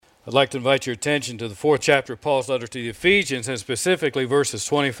I'd like to invite your attention to the 4th chapter of Paul's letter to the Ephesians, and specifically verses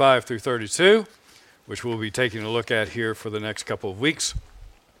 25 through 32, which we'll be taking a look at here for the next couple of weeks.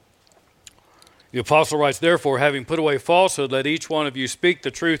 The apostle writes, "Therefore, having put away falsehood, let each one of you speak the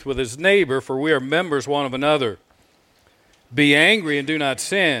truth with his neighbor, for we are members one of another. Be angry and do not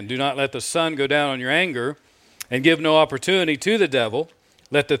sin. Do not let the sun go down on your anger, and give no opportunity to the devil.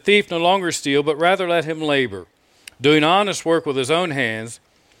 Let the thief no longer steal, but rather let him labor, doing honest work with his own hands,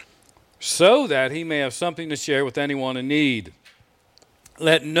 so that he may have something to share with anyone in need.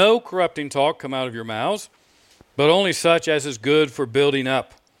 Let no corrupting talk come out of your mouths, but only such as is good for building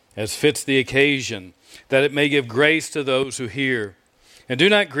up, as fits the occasion, that it may give grace to those who hear. And do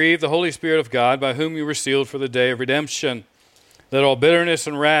not grieve the Holy Spirit of God, by whom you were sealed for the day of redemption. Let all bitterness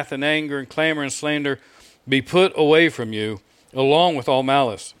and wrath and anger and clamor and slander be put away from you, along with all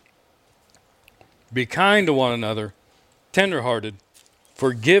malice. Be kind to one another, tenderhearted,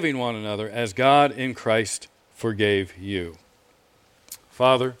 forgiving one another, as God in Christ forgave you."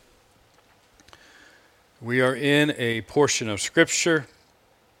 Father, we are in a portion of Scripture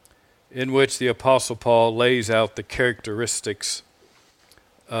in which the Apostle Paul lays out the characteristics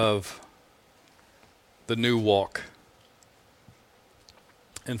of the new walk.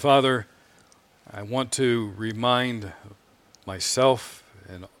 And Father, I want to remind myself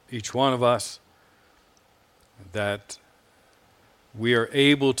and each one of us that we are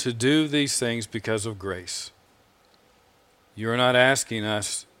able to do these things because of grace. You are not asking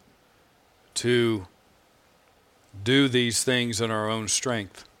us to do these things in our own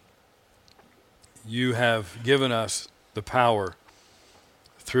strength. You have given us the power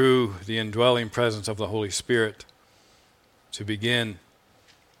through the indwelling presence of the Holy Spirit to begin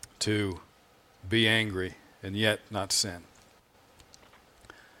to be angry and yet not sin.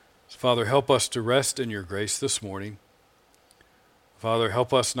 So Father, help us to rest in your grace this morning. Father,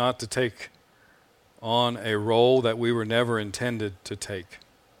 help us not to take on a role that we were never intended to take.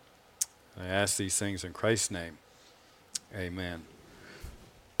 I ask these things in Christ's name. Amen.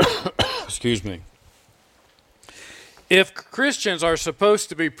 Excuse me. If Christians are supposed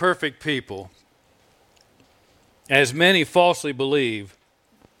to be perfect people, as many falsely believe,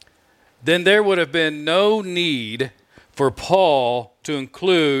 then there would have been no need for Paul to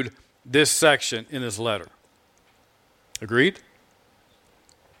include this section in his letter. Agreed?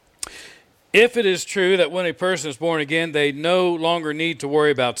 If it is true that when a person is born again, they no longer need to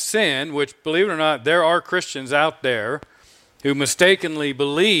worry about sin, which, believe it or not, there are Christians out there who mistakenly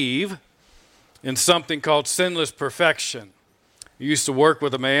believe in something called sinless perfection. I used to work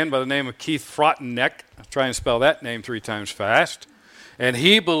with a man by the name of Keith Frottenneck. I'll try and spell that name 3 times fast. And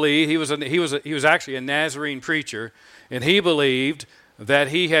he believed, he was actually a Nazarene preacher, and he believed that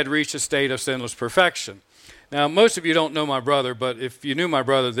he had reached a state of sinless perfection. Now, most of you don't know my brother, but if you knew my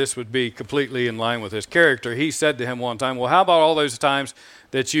brother, this would be completely in line with his character. He said to him one time, "Well, how about all those times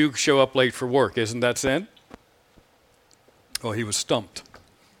that you show up late for work? Isn't that sin?" Well, he was stumped.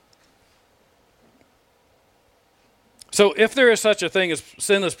 So if there is such a thing as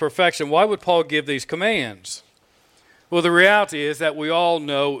sinless perfection, why would Paul give these commands? Well, the reality is that we all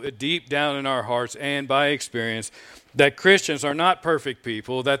know deep down in our hearts and by experience that Christians are not perfect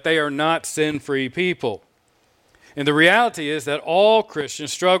people, that they are not sin-free people. And the reality is that all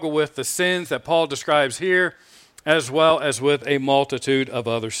Christians struggle with the sins that Paul describes here, as well as with a multitude of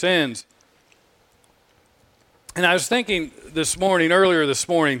other sins. And I was thinking earlier this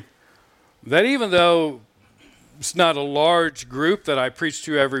morning, that even though it's not a large group that I preach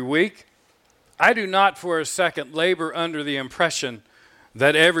to every week, I do not for a second labor under the impression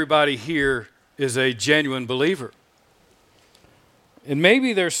that everybody here is a genuine believer. And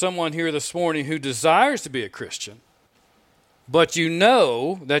maybe there's someone here this morning who desires to be a Christian, but you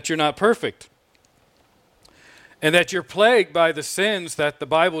know that you're not perfect, and that you're plagued by the sins that the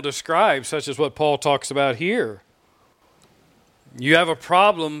Bible describes, such as what Paul talks about here. You have a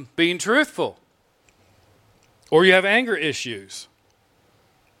problem being truthful, or you have anger issues,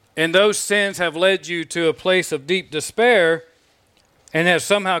 and those sins have led you to a place of deep despair and have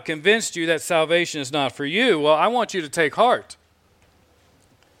somehow convinced you that salvation is not for you. Well, I want you to take heart.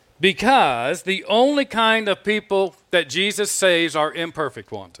 Because the only kind of people that Jesus saves are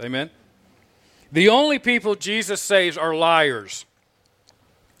imperfect ones. Amen? The only people Jesus saves are liars,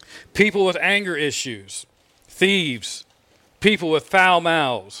 people with anger issues, thieves, people with foul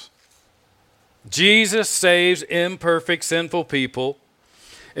mouths. Jesus saves imperfect, sinful people.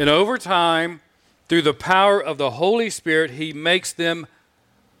 And over time, through the power of the Holy Spirit, he makes them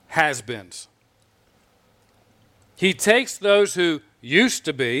has-beens. He takes those who used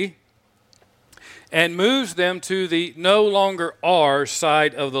to be and moves them to the no longer are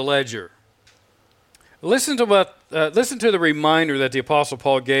side of the ledger. Listen to the reminder that the Apostle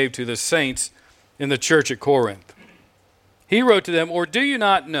Paul gave to the saints in the church at Corinth. He wrote to them, "Or do you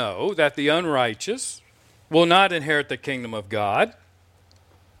not know that the unrighteous will not inherit the kingdom of God?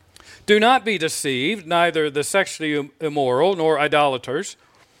 Do not be deceived, neither the sexually immoral, nor idolaters,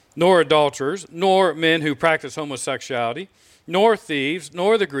 nor adulterers, nor men who practice homosexuality, nor thieves,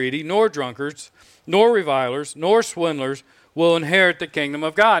 nor the greedy, nor drunkards, nor revilers, nor swindlers will inherit the kingdom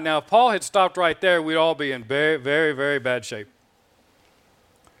of God." Now, if Paul had stopped right there, we'd all be in very, very, very bad shape.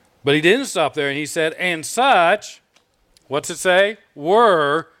 But he didn't stop there, and he said, "And such," what's it say?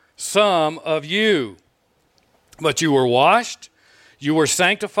 "Were some of you. But you were washed, you were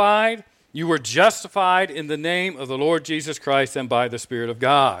sanctified, you were justified in the name of the Lord Jesus Christ and by the Spirit of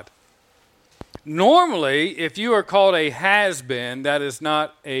God." Normally, if you are called a has-been, that is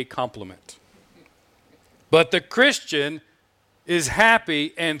not a compliment. But the Christian is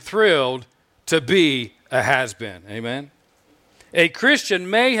happy and thrilled to be a has-been. Amen? A Christian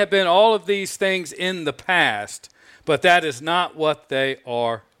may have been all of these things in the past, but that is not what they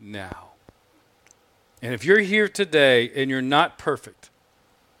are now. And if you're here today and you're not perfect,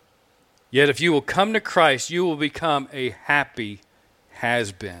 yet if you will come to Christ, you will become a happy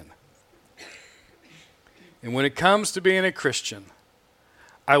has-been. And when it comes to being a Christian,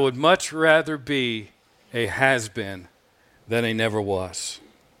 I would much rather be a has-been than a never was.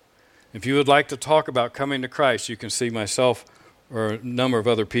 If you would like to talk about coming to Christ, you can see myself or a number of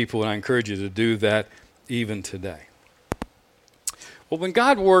other people, and I encourage you to do that even today. Well, when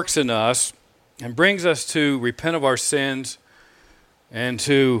God works in us and brings us to repent of our sins and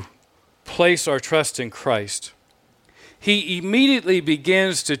to place our trust in Christ, He immediately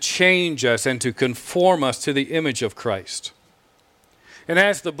begins to change us and to conform us to the image of Christ. And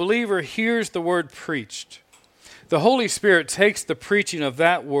as the believer hears the word preached, the Holy Spirit takes the preaching of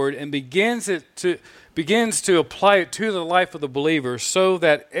that word and begins to apply it to the life of the believer, so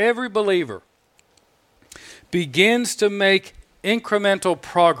that every believer begins to make incremental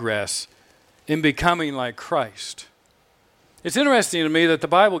progress in becoming like Christ. It's interesting to me that the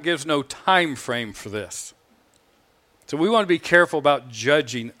Bible gives no time frame for this. So we want to be careful about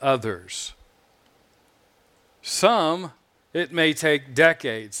judging others. Some, it may take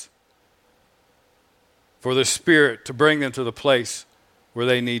decades for the Spirit to bring them to the place where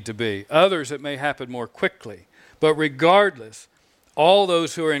they need to be. Others, it may happen more quickly. But regardless, all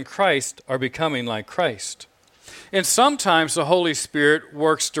those who are in Christ are becoming like Christ. And sometimes the Holy Spirit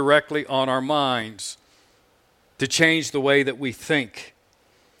works directly on our minds to change the way that we think.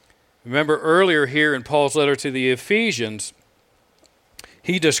 Remember earlier here in Paul's letter to the Ephesians,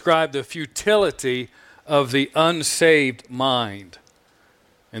 he described the futility of the unsaved mind.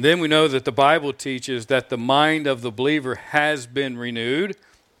 And then we know that the Bible teaches that the mind of the believer has been renewed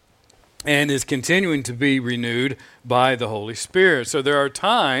and is continuing to be renewed by the Holy Spirit. So there are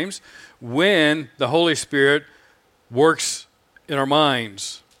times when the Holy Spirit works in our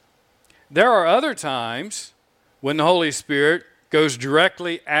minds. There are other times when the Holy Spirit goes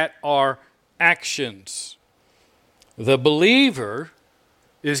directly at our actions. The believer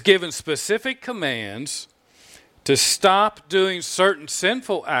is given specific commands to stop doing certain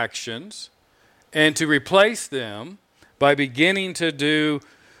sinful actions and to replace them by beginning to do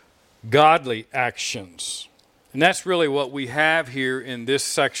godly actions. And that's really what we have here in this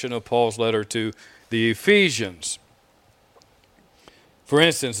section of Paul's letter to the Ephesians. For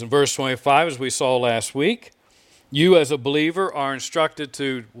instance, in verse 25, as we saw last week, you as a believer are instructed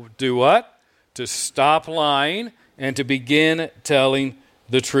to do what? To stop lying and to begin telling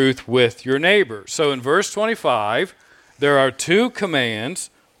the truth with your neighbor. So in verse 25, there are two commands.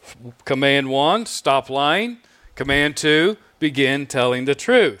 Command 1, stop lying. Command 2, begin telling the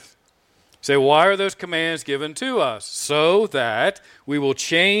truth. Say, why are those commands given to us? So that we will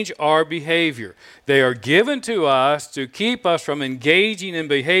change our behavior. They are given to us to keep us from engaging in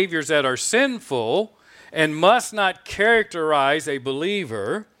behaviors that are sinful and must not characterize a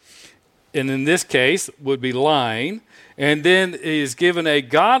believer, and in this case would be lying, and then is given a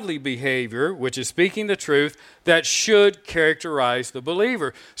godly behavior, which is speaking the truth, that should characterize the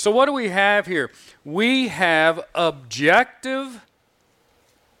believer. So what do we have here? We have objective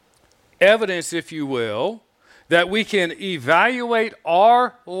evidence, if you will, that we can evaluate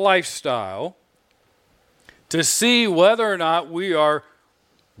our lifestyle to see whether or not we are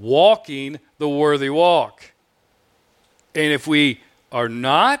walking the worthy walk. And if we are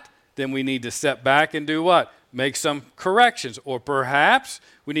not, then we need to step back and do what? Make some corrections. Or perhaps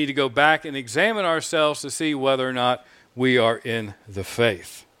we need to go back and examine ourselves to see whether or not we are in the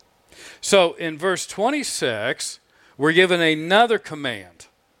faith. So in verse 26, we're given another command.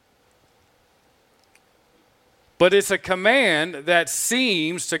 But it's a command that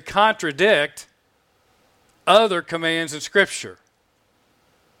seems to contradict other commands in Scripture.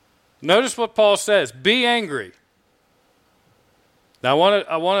 Notice what Paul says, be angry. Now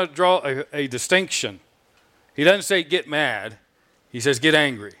I want to draw a distinction. He doesn't say get mad. He says get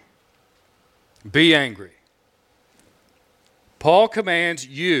angry. Be angry. Paul commands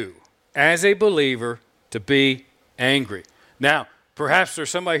you, as a believer, to be angry. Now, perhaps there's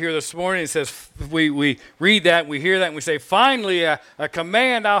somebody here this morning that says, we read that, we hear that, and we say, finally, a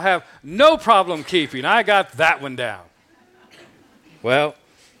command I'll have no problem keeping. I got that one down. Well,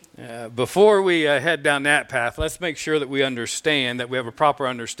 before we head down that path, let's make sure that we understand, that we have a proper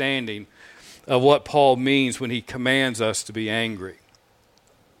understanding of what Paul means when he commands us to be angry.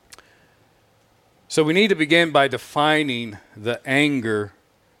 So we need to begin by defining the anger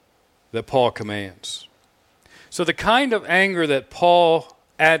that Paul commands. So the kind of anger that Paul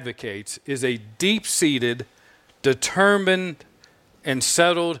advocates is a deep-seated, determined, and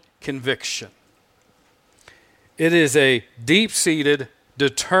settled conviction. It is a deep-seated,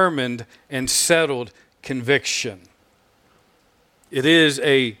 determined, and settled conviction. It is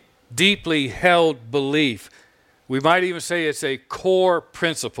a deeply held belief. We might even say it's a core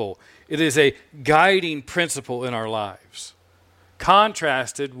principle. It is a guiding principle in our lives,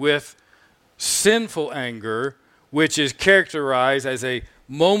 contrasted with sinful anger, which is characterized as a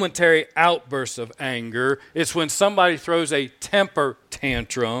momentary outburst of anger. It's when somebody throws a temper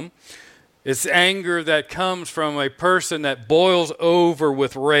tantrum. It's anger that comes from a person that boils over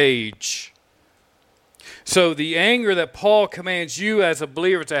with rage. So the anger that Paul commands you as a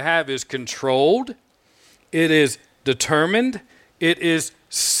believer to have is controlled, it is determined, it is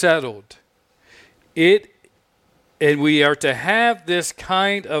settled. And we are to have this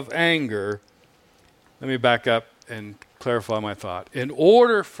kind of anger. Let me back up and clarify my thought. In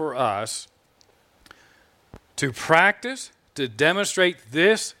order for us to practice, to demonstrate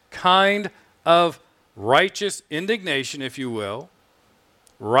this kind of righteous indignation, if you will,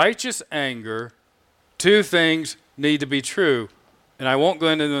 righteous anger, two things need to be true. And I won't go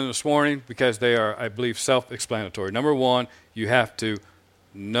into them this morning because they are, I believe, self-explanatory. Number one, you have to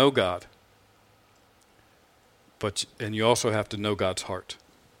know God. And you also have to know God's heart.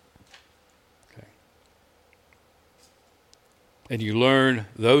 Okay. And you learn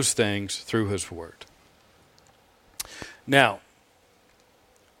those things through His Word. Now,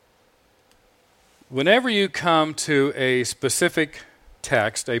 whenever you come to a specific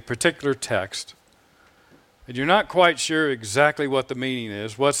text, a particular text, and you're not quite sure exactly what the meaning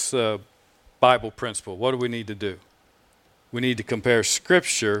is, what's the Bible principle? What do we need to do? We need to compare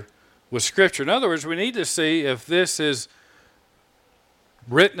Scripture with Scripture. In other words, we need to see if this is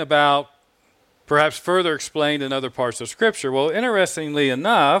written about, perhaps further explained in other parts of Scripture. Well, interestingly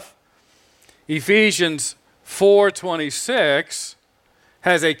enough, Ephesians 4:26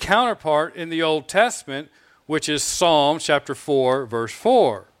 has a counterpart in the Old Testament, which is Psalm chapter 4, verse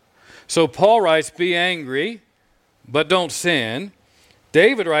 4. So Paul writes, be angry, but don't sin.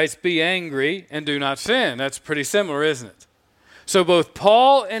 David writes, be angry and do not sin. That's pretty similar, isn't it? So both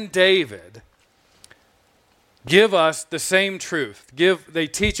Paul and David give us the same truth. They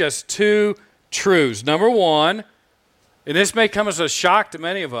teach us two truths. Number one, and this may come as a shock to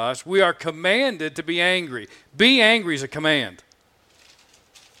many of us, we are commanded to be angry. Be angry is a command.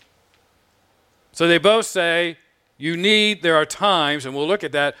 So they both say there are times, and we'll look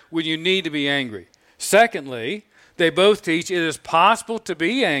at that, when you need to be angry. Secondly, they both teach it is possible to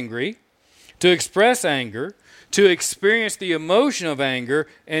be angry, to express anger, to experience the emotion of anger,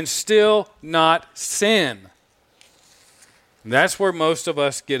 and still not sin. And that's where most of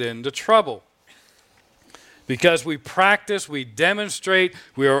us get into trouble. Because we practice, we demonstrate,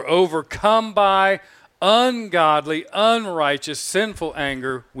 we are overcome by ungodly, unrighteous, sinful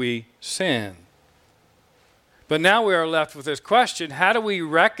anger, we sin. But now we are left with this question, how do we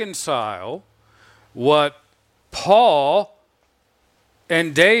reconcile what Paul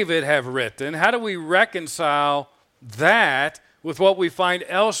and David have written? How do we reconcile that with what we find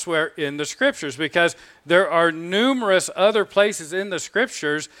elsewhere in the Scriptures? Because there are numerous other places in the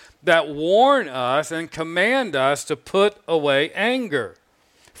Scriptures that warn us and command us to put away anger.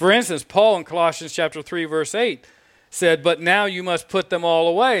 For instance, Paul in Colossians chapter 3, verse 8 said, but now you must put them all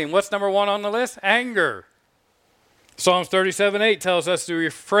away. And what's number one on the list? Anger. Psalms 37:8 tells us to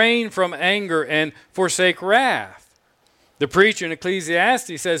refrain from anger and forsake wrath. The preacher in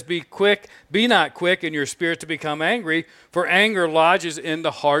Ecclesiastes says, be not quick in your spirit to become angry, for anger lodges in the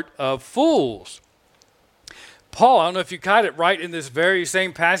heart of fools. Paul, I don't know if you caught it right in this very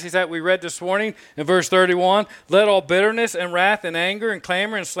same passage that we read this morning in verse 31. Let all bitterness and wrath and anger and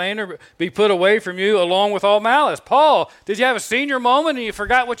clamor and slander be put away from you along with all malice. Paul, did you have a senior moment and you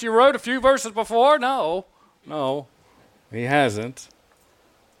forgot what you wrote a few verses before? No, he hasn't.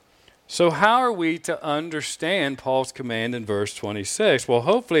 So how are we to understand Paul's command in verse 26? Well,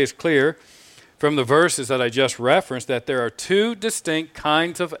 hopefully it's clear from the verses that I just referenced that there are two distinct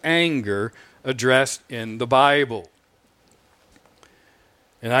kinds of anger addressed in the Bible.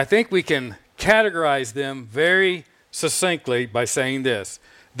 And I think we can categorize them very succinctly by saying this.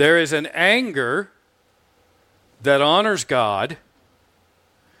 There is an anger that honors God,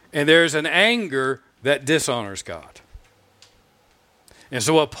 and there is an anger that dishonors God. And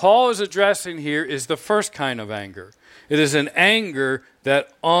so what Paul is addressing here is the first kind of anger. It is an anger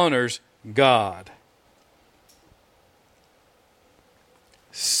that honors God.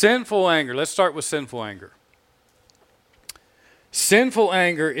 Sinful anger. Let's start with sinful anger. Sinful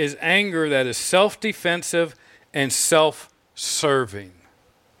anger is anger that is self-defensive and self-serving.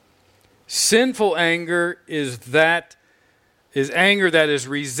 Sinful anger is anger that is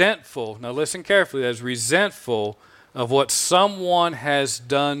resentful. Now listen carefully. That is resentful of what someone has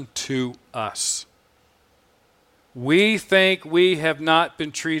done to us. We think we have not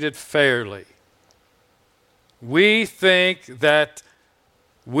been treated fairly. We think that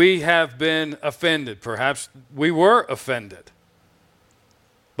we have been offended. Perhaps we were offended.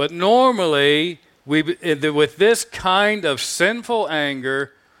 But normally, with this kind of sinful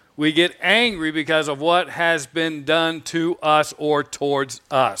anger, we get angry because of what has been done to us or towards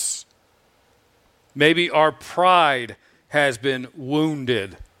us. Maybe our pride has been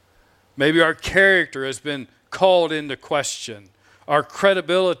wounded. Maybe our character has been called into question. Our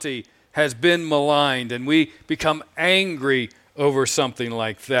credibility has been maligned, and we become angry over something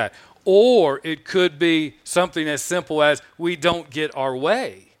like that. Or it could be something as simple as we don't get our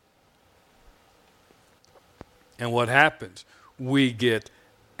way. And what happens? We get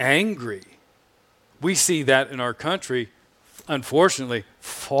angry. We see that in our country, unfortunately,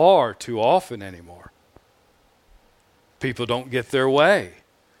 far too often anymore. People don't get their way,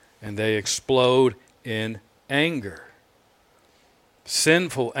 and they explode in anger.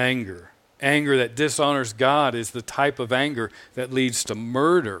 Sinful anger. Anger that dishonors God is the type of anger that leads to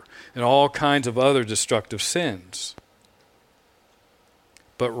murder and all kinds of other destructive sins.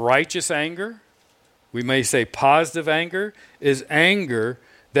 But righteous anger, we may say positive anger, is anger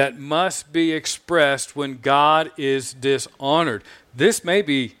that must be expressed when God is dishonored. This may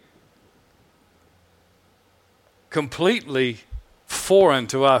be completely foreign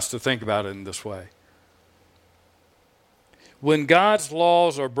to us to think about it in this way. When God's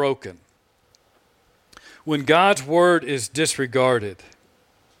laws are broken, when God's word is disregarded,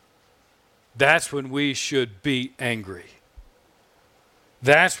 that's when we should be angry.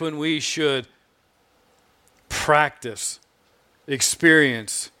 That's when we should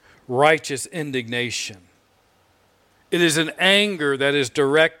experience righteous indignation. It is an anger that is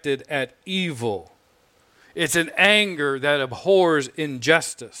directed at evil. It's an anger that abhors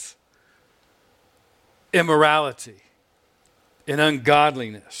injustice, immorality, and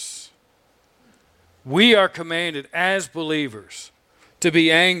ungodliness. We are commanded as believers to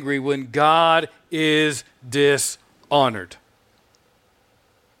be angry when God is dishonored.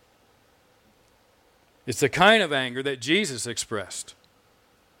 It's the kind of anger that Jesus expressed.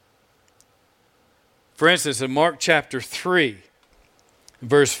 For instance, in Mark chapter 3,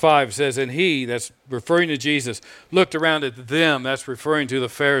 verse 5, it says, and he, that's referring to Jesus, looked around at them, that's referring to the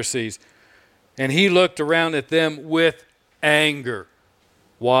Pharisees, and he looked around at them with anger.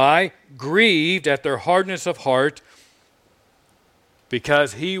 Why? Grieved at their hardness of heart,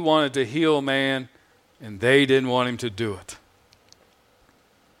 because he wanted to heal man and they didn't want him to do it.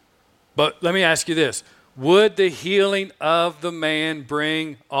 But let me ask you this. Would the healing of the man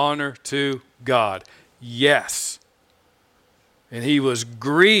bring honor to God? Yes. And he was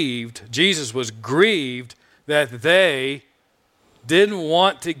grieved, Jesus was grieved that they didn't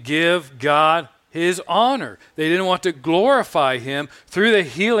want to give God his honor. They didn't want to glorify him through the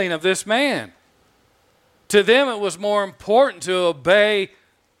healing of this man. To them, it was more important to obey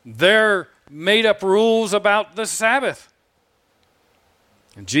their made-up rules about the Sabbath.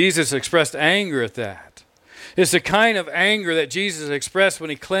 And Jesus expressed anger at that. It's the kind of anger that Jesus expressed when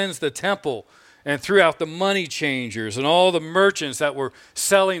he cleansed the temple and threw out the money changers and all the merchants that were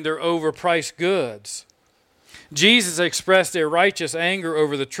selling their overpriced goods. Jesus expressed a righteous anger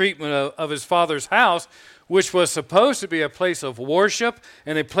over the treatment of his Father's house, which was supposed to be a place of worship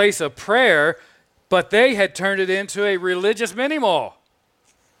and a place of prayer, but they had turned it into a religious mini-mall.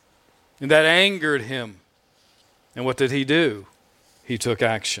 And that angered him. And what did he do? He took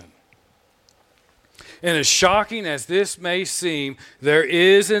action. And as shocking as this may seem, there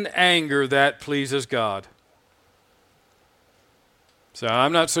is an anger that pleases God. So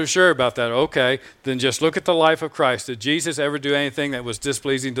I'm not so sure about that. Okay, then just look at the life of Christ. Did Jesus ever do anything that was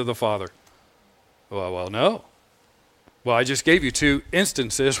displeasing to the Father? Well, no. Well, I just gave you two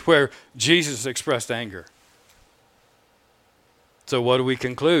instances where Jesus expressed anger. So what do we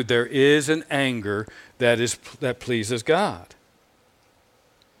conclude? There is an anger that pleases God.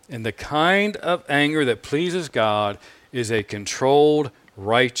 And the kind of anger that pleases God is a controlled,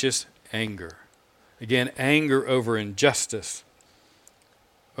 righteous anger. Again, anger over injustice,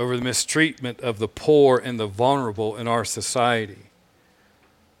 over the mistreatment of the poor and the vulnerable in our society.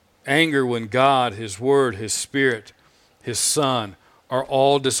 Anger when God, His Word, His Spirit, His Son are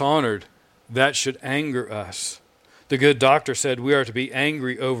all dishonored. That should anger us. The good doctor said we are to be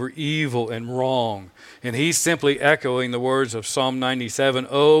angry over evil and wrong. And he's simply echoing the words of Psalm 97,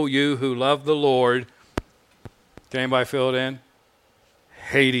 "Oh, you who love the Lord," can anybody fill it in?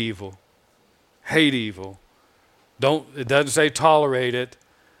 Hate evil. Hate evil. It doesn't say tolerate it.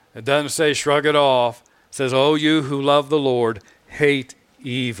 It doesn't say shrug it off. It says, "Oh, you who love the Lord, hate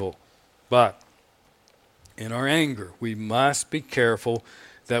evil." But in our anger, we must be careful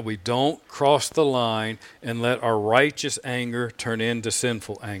that we don't cross the line and let our righteous anger turn into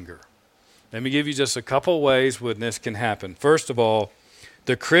sinful anger. Let me give you just a couple ways when this can happen. First of all,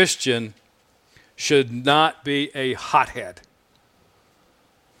 the Christian should not be a hothead.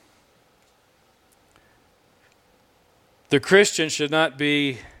 The Christian should not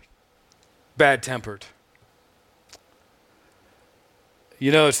be bad-tempered.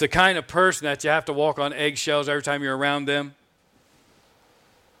 You know, it's the kind of person that you have to walk on eggshells every time you're around them,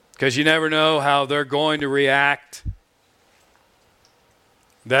 because you never know how they're going to react.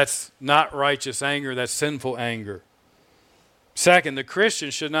 That's not righteous anger, that's sinful anger. Second, the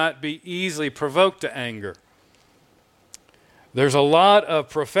Christian should not be easily provoked to anger. There's a lot of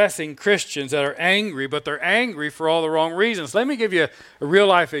professing Christians that are angry, but they're angry for all the wrong reasons. Let me give you a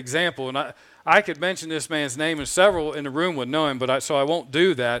real-life example, and I could mention this man's name, and several in the room would know him, so I won't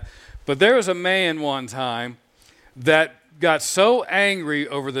do that. But there was a man one time that got so angry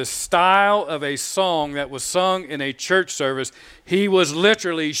over the style of a song that was sung in a church service, he was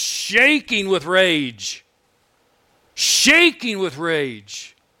literally shaking with rage. Shaking with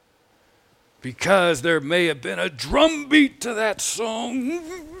rage. Because there may have been a drum beat to that song.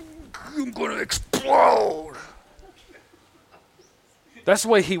 I'm going to explode. That's the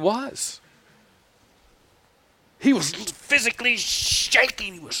way he was. He was physically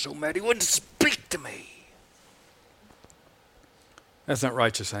shaking. He was so mad he wouldn't speak to me. That's not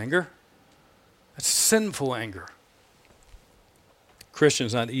righteous anger. That's sinful anger.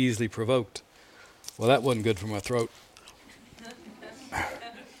 Christian's not easily provoked. Well, that wasn't good for my throat.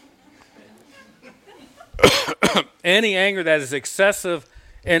 Any anger that is excessive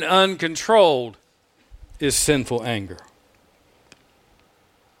and uncontrolled is sinful anger.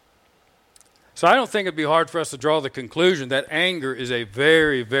 So I don't think it'd be hard for us to draw the conclusion that anger is a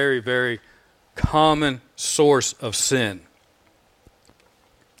very, very, very common source of sin.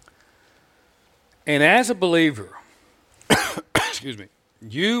 And as a believer, excuse me,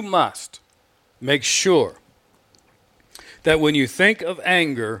 you must make sure that when you think of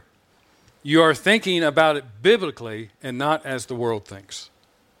anger, you are thinking about it biblically and not as the world thinks.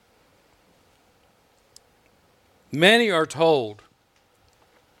 Many are told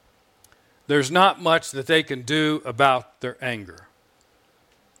there's not much that they can do about their anger.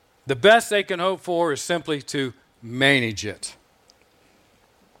 The best they can hope for is simply to manage it.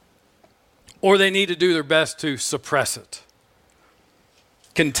 Or they need to do their best to suppress it.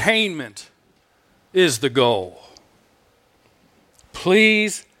 Containment is the goal.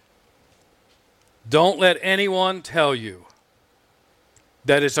 Please don't let anyone tell you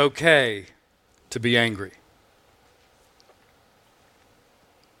that it's okay to be angry.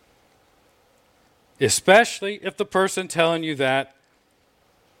 Especially if the person telling you that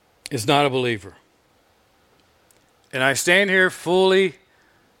is not a believer. And I stand here fully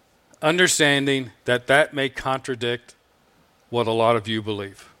understanding that that may contradict what a lot of you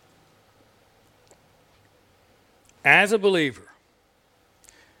believe. As a believer,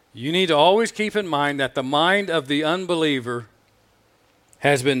 you need to always keep in mind that the mind of the unbeliever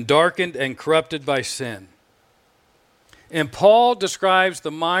has been darkened and corrupted by sin. And Paul describes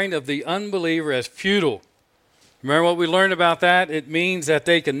the mind of the unbeliever as futile. Remember what we learned about that? It means that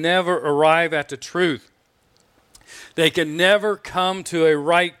they can never arrive at the truth. They can never come to a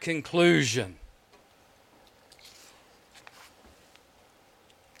right conclusion.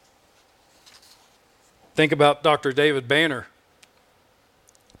 Think about Dr. David Banner.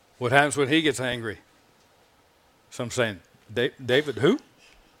 What happens when he gets angry? Some saying, David who?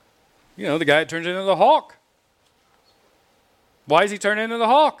 You know, the guy that turns into the hawk. Why does he turn into the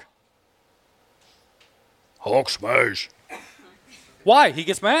hawk? Hawk smash. Why? He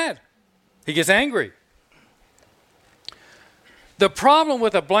gets mad. He gets angry. The problem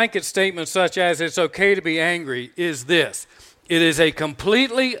with a blanket statement such as it's okay to be angry is this. It is a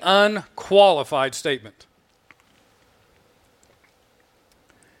completely unqualified statement.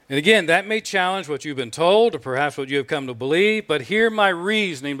 And again, that may challenge what you've been told or perhaps what you have come to believe, but hear my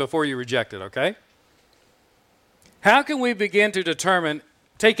reasoning before you reject it, okay? How can we begin to determine,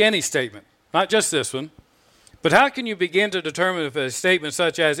 take any statement, not just this one, but how can you begin to determine if a statement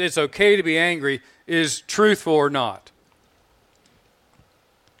such as it's okay to be angry is truthful or not?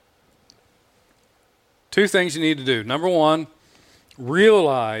 Two things you need to do. Number one,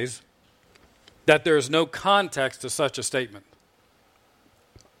 realize that there is no context to such a statement.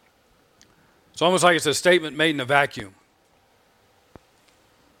 It's almost like it's a statement made in a vacuum.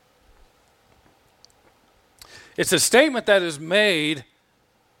 It's a statement that is made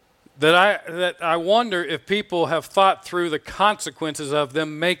that I wonder if people have thought through the consequences of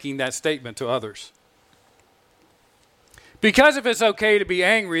them making that statement to others. Because if it's okay to be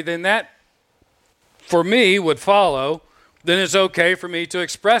angry, then that, for me, would follow, then it's okay for me to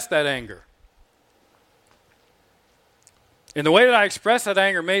express that anger. And the way that I express that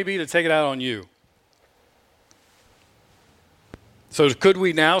anger may be to take it out on you. So could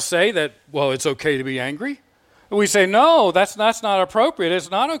we now say that, well, it's okay to be angry? And we say, no, that's not appropriate.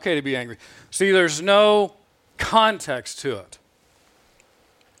 It's not okay to be angry. See, there's no context to it.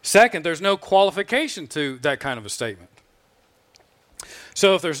 Second, there's no qualification to that kind of a statement.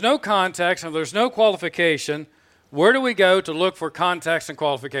 So if there's no context and if there's no qualification, where do we go to look for context and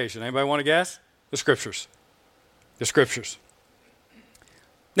qualification? Anybody want to guess? The Scriptures. The Scriptures.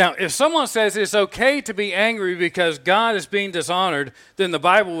 Now, if someone says it's okay to be angry because God is being dishonored, then the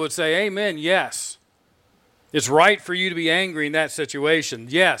Bible would say, amen, yes. It's right for you to be angry in that situation.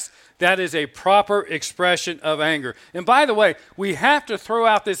 Yes, that is a proper expression of anger. And by the way, we have to throw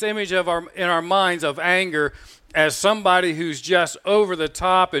out this image in our minds of anger as somebody who's just over the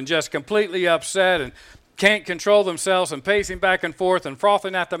top and just completely upset and can't control themselves and pacing back and forth and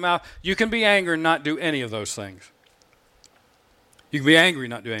frothing at the mouth. You can be angry and not do any of those things. You can be angry and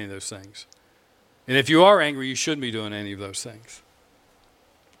not do any of those things. And if you are angry, you shouldn't be doing any of those things.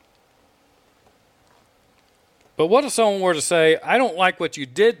 But what if someone were to say, I don't like what you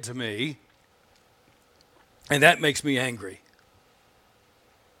did to me, and that makes me angry?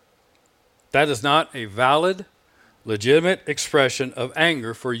 That is not a valid, legitimate expression of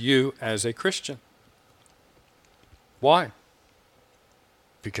anger for you as a Christian. Why?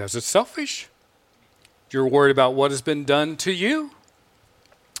 Because it's selfish. You're worried about what has been done to you.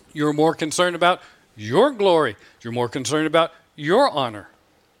 You're more concerned about your glory. You're more concerned about your honor.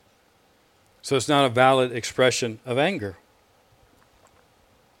 So it's not a valid expression of anger.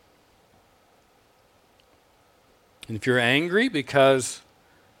 And if you're angry because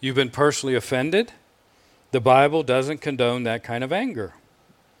you've been personally offended, the Bible doesn't condone that kind of anger.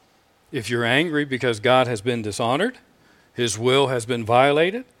 If you're angry because God has been dishonored, His will has been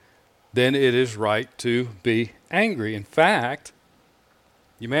violated, then it is right to be angry. In fact,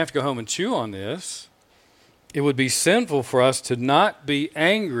 you may have to go home and chew on this. It would be sinful for us to not be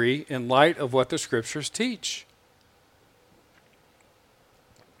angry in light of what the Scriptures teach.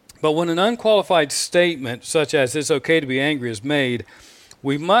 But when an unqualified statement such as it's okay to be angry is made,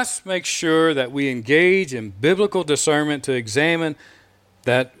 we must make sure that we engage in biblical discernment to examine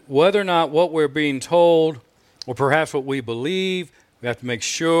that whether or not what we're being told or perhaps what we believe, we have to make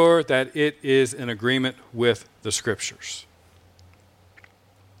sure that it is in agreement with the Scriptures.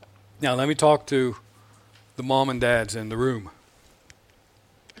 Now, let me talk to the mom and dads in the room.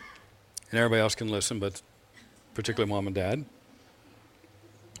 And everybody else can listen, but particularly mom and dad.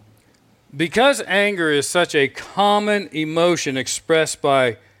 Because anger is such a common emotion expressed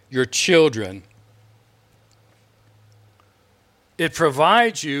by your children, it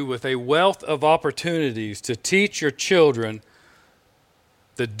provides you with a wealth of opportunities to teach your children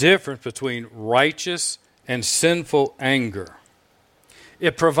the difference between righteous and sinful anger.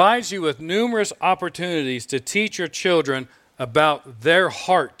 It provides you with numerous opportunities to teach your children about their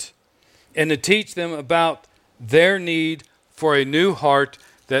heart and to teach them about their need for a new heart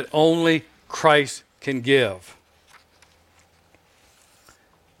that only Christ can give.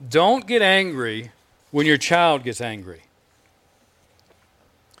 Don't get angry when your child gets angry.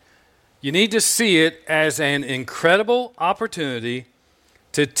 You need to see it as an incredible opportunity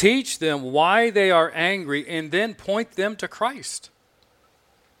to teach them why they are angry and then point them to Christ.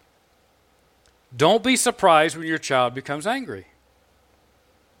 Don't be surprised when your child becomes angry.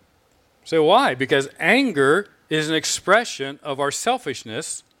 So why? Because anger is an expression of our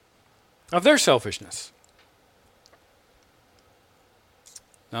selfishness, of their selfishness.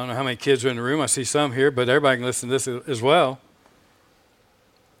 I don't know how many kids are in the room. I see some here, but everybody can listen to this as well.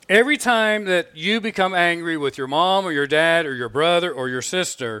 Every time that you become angry with your mom or your dad or your brother or your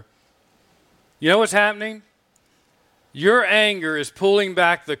sister, you know what's happening? Your anger is pulling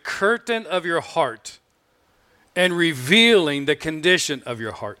back the curtain of your heart and revealing the condition of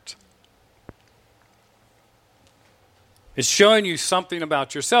your heart. It's showing you something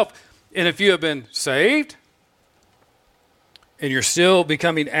about yourself. And if you have been saved and you're still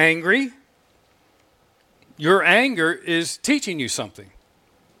becoming angry, your anger is teaching you something.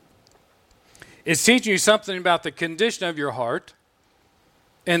 It's teaching you something about the condition of your heart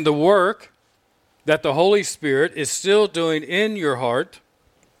and the work that the Holy Spirit is still doing in your heart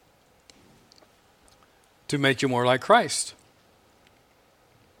to make you more like Christ.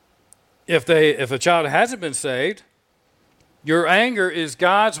 If a child hasn't been saved, your anger is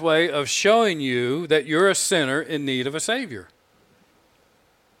God's way of showing you that you're a sinner in need of a Savior.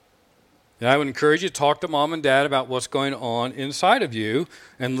 And I would encourage you to talk to mom and dad about what's going on inside of you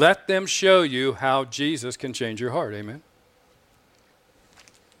and let them show you how Jesus can change your heart. Amen?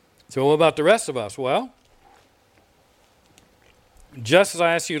 So what about the rest of us? Well, just as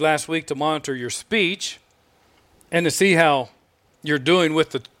I asked you last week to monitor your speech and to see how you're doing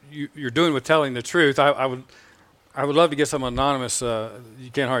with telling the truth, I would love to get some anonymous,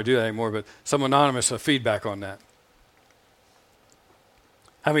 you can't hardly do that anymore, but some anonymous feedback on that.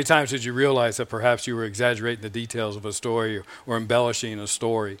 How many times did you realize that perhaps you were exaggerating the details of a story or embellishing a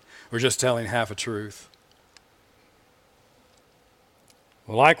story or just telling half a truth?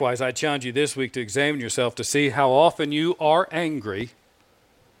 Well, likewise, I challenge you this week to examine yourself to see how often you are angry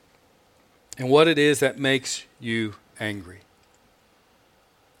and what it is that makes you angry.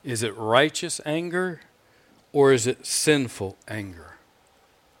 Is it righteous anger or is it sinful anger?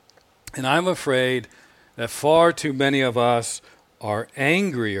 And I'm afraid that far too many of us are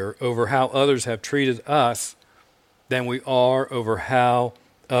angrier over how others have treated us than we are over how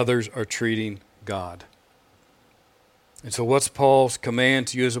others are treating God. And so what's Paul's command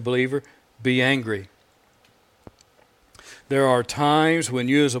to you as a believer? Be angry. There are times when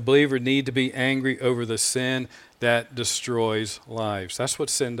you as a believer need to be angry over the sin that destroys lives. That's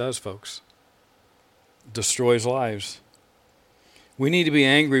what sin does, folks. It destroys lives. We need to be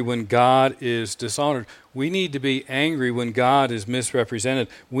angry when God is dishonored. We need to be angry when God is misrepresented.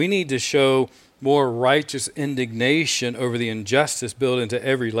 We need to show more righteous indignation over the injustice built into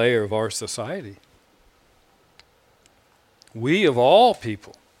every layer of our society. We, of all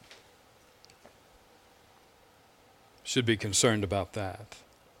people, should be concerned about that.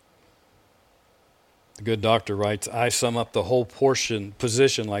 The good doctor writes, I sum up the whole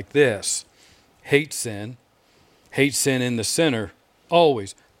position like this. Hate sin in the sinner,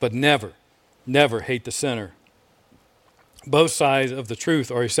 always, but never hate the sinner. Both sides of the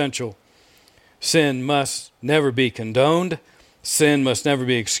truth are essential. Sin must never be condoned. Sin must never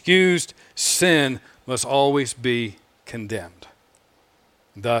be excused. Sin must always be condemned.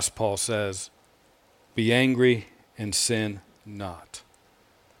 Thus, Paul says, be angry and sin not.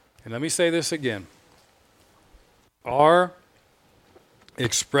 And let me say this again. Our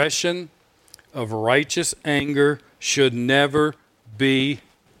expression of righteous anger should never be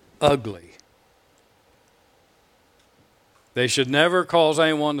ugly. They should never cause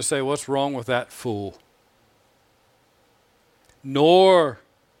anyone to say, what's wrong with that fool? Nor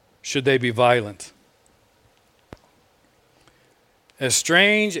should they be violent. As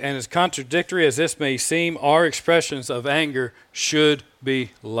strange and as contradictory as this may seem, our expressions of anger should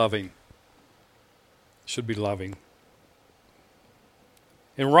be loving. Should be loving.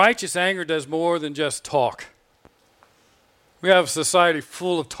 And righteous anger does more than just talk. We have a society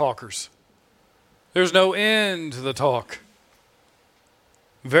full of talkers. There's no end to the talk.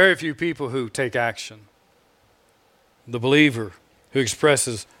 Very few people who take action. The believer who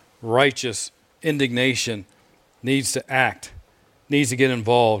expresses righteous indignation needs to act, needs to get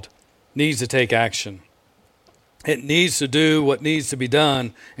involved, needs to take action. It needs to do what needs to be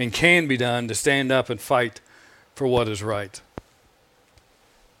done and can be done to stand up and fight for what is right.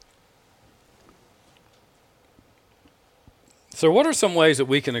 So what are some ways that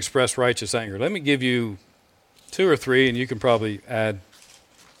we can express righteous anger? Let me give you 2 or 3, and you can probably add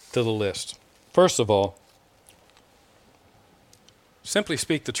to the list. First of all, simply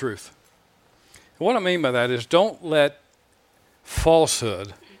speak the truth. And what I mean by that is don't let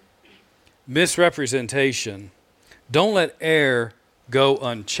falsehood, misrepresentation. Don't let air go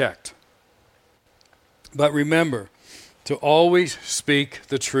unchecked. But remember to always speak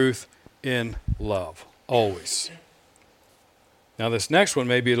the truth in love. Always. Now this next one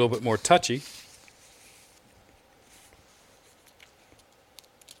may be a little bit more touchy.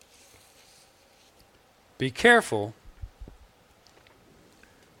 Be careful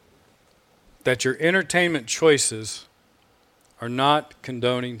that your entertainment choices are not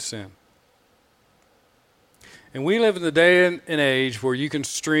condoning sin. And we live in the day and age where you can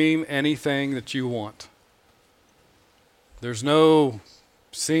stream anything that you want. There's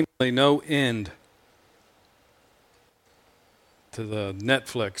seemingly no end to the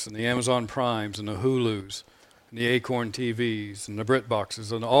Netflix and the Amazon Primes and the Hulus and the Acorn TVs and the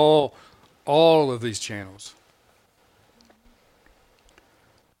BritBoxes and all of these channels.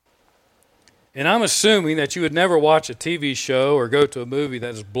 And I'm assuming that you would never watch a TV show or go to a movie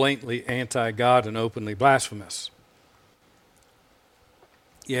that is blatantly anti-God and openly blasphemous.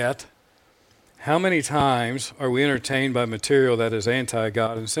 Yet, how many times are we entertained by material that is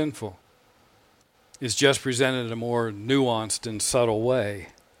anti-God and sinful? It's just presented in a more nuanced and subtle way.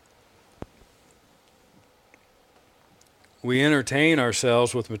 We entertain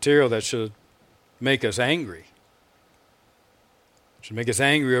ourselves with material that should make us angry. Should make us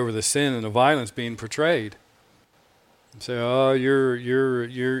angry over the sin and the violence being portrayed. And say, "Oh, you're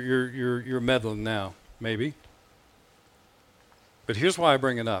meddling now, maybe." But here's why I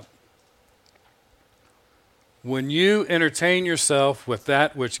bring it up. When you entertain yourself with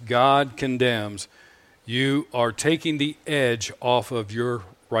that which God condemns, you are taking the edge off of your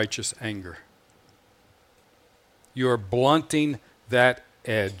righteous anger. You are blunting that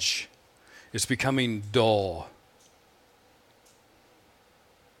edge. It's becoming dull.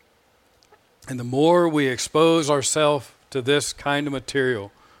 And the more we expose ourselves to this kind of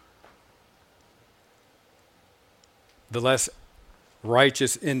material, the less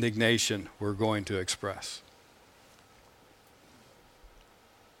righteous indignation we're going to express.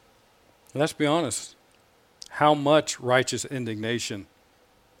 Let's be honest. How much righteous indignation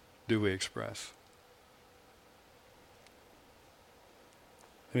do we express?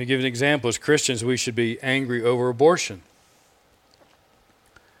 Let me give you an example. As Christians, we should be angry over abortion.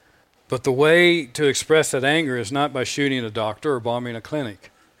 But the way to express that anger is not by shooting a doctor or bombing a clinic.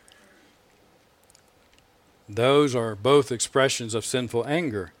 Those are both expressions of sinful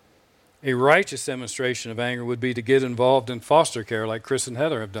anger. A righteous demonstration of anger would be to get involved in foster care like Chris and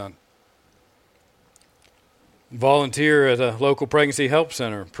Heather have done. Volunteer at a local pregnancy help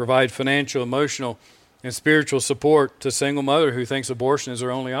center. Provide financial, emotional, and spiritual support to a single mother who thinks abortion is her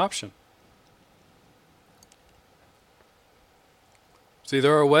only option. See,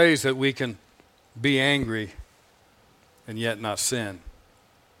 there are ways that we can be angry and yet not sin.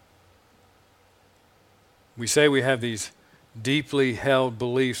 We say we have these deeply held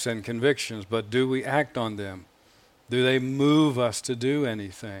beliefs and convictions, but do we act on them? Do they move us to do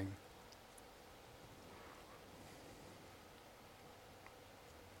anything?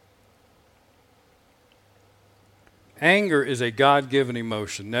 Anger is a God-given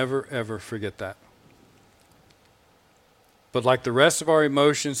emotion. Never, ever forget that. But like the rest of our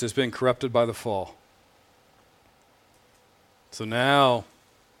emotions, it's been corrupted by the fall. So now,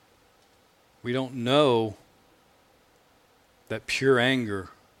 we don't know that pure anger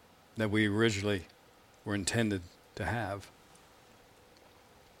that we originally were intended to have.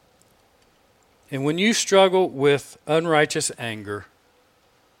 And when you struggle with unrighteous anger,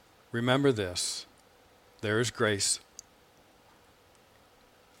 remember this: there is grace.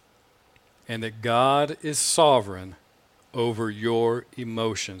 And that God is sovereign over your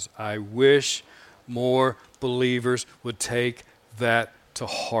emotions. I wish more believers would take that to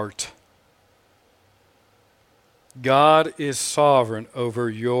heart. God is sovereign over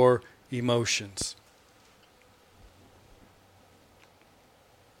your emotions.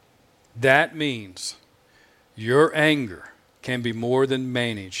 That means your anger can be more than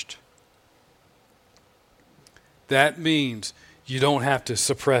managed. That means you don't have to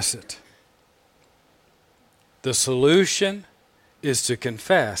suppress it. The solution is to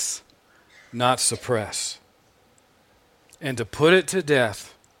confess, not suppress, and to put it to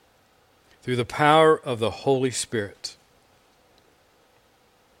death through the power of the Holy Spirit.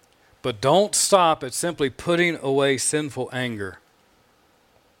 But don't stop at simply putting away sinful anger.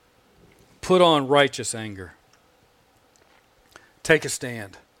 Put on righteous anger. Take a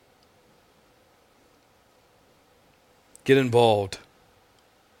stand. Get involved.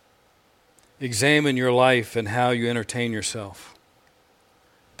 Examine your life and how you entertain yourself.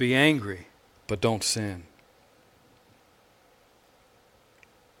 Be angry, but don't sin.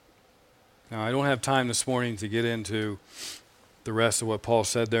 Now, I don't have time this morning to get into the rest of what Paul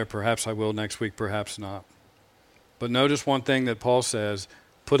said there. Perhaps I will next week, perhaps not. But notice one thing that Paul says,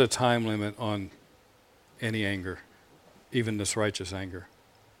 put a time limit on any anger, even this righteous anger.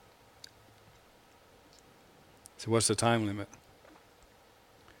 So what's the time limit?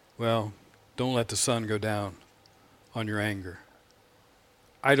 Well, don't let the sun go down on your anger.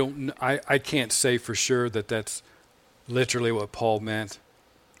 I can't say for sure that that's literally what Paul meant,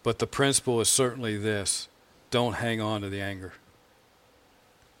 but the principle is certainly this: don't hang on to the anger.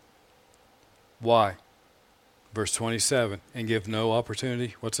 Why? Verse 27, and give no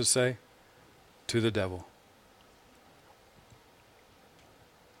opportunity, what's it say? To the devil.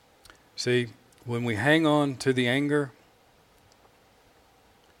 See, when we hang on to the anger,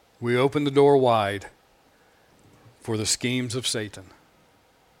 we open the door wide for the schemes of Satan.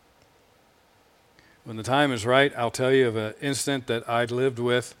 When the time is right, I'll tell you of an incident that I'd lived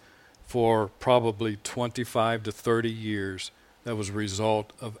with for probably 25 to 30 years that was a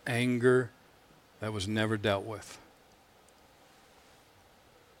result of anger that was never dealt with.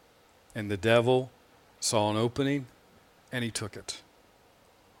 And the devil saw an opening and he took it.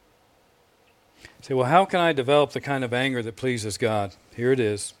 You say, well, how can I develop the kind of anger that pleases God? Here it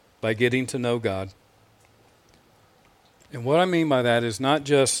is, by getting to know God. And what I mean by that is not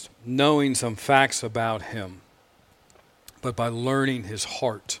just knowing some facts about Him, but by learning His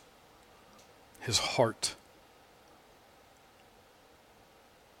heart. His heart.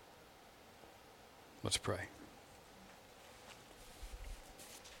 Let's pray.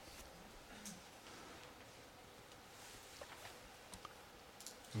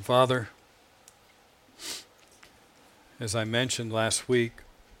 And Father, as I mentioned last week,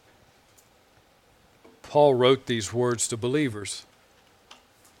 Paul wrote these words to believers.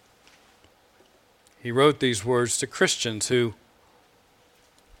 He wrote these words to Christians who,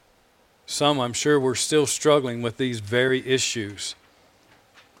 some I'm sure were still struggling with these very issues,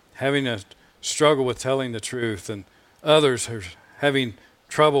 having a struggle with telling the truth, and others are having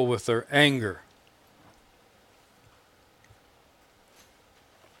trouble with their anger.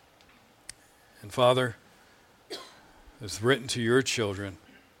 And Father, it's written to your children,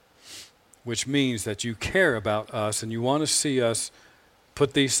 which means that you care about us and you want to see us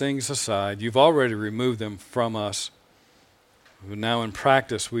put these things aside. You've already removed them from us. But now in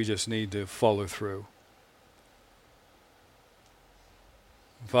practice, we just need to follow through.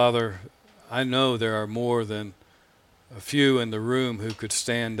 Father, I know there are more than a few in the room who could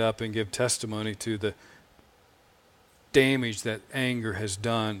stand up and give testimony to the damage that anger has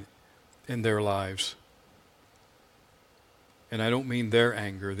done in their lives. And I don't mean their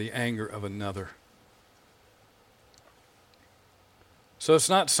anger, the anger of another. So it's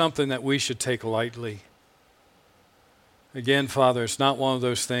not something that we should take lightly. Again, Father, it's not one of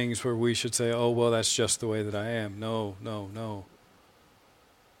those things where we should say, oh, well, that's just the way that I am. No, no, no.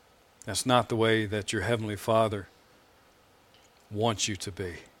 That's not the way that your Heavenly Father wants you to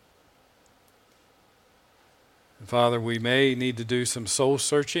be. And Father, we may need to do some soul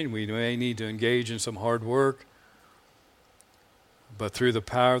searching. We may need to engage in some hard work. But through the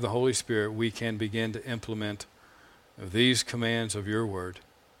power of the Holy Spirit, we can begin to implement these commands of your word.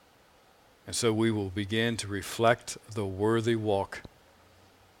 And so we will begin to reflect the worthy walk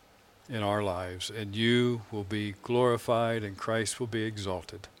in our lives. And you will be glorified and Christ will be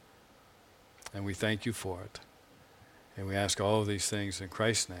exalted. And we thank you for it. And we ask all of these things in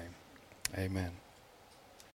Christ's name. Amen.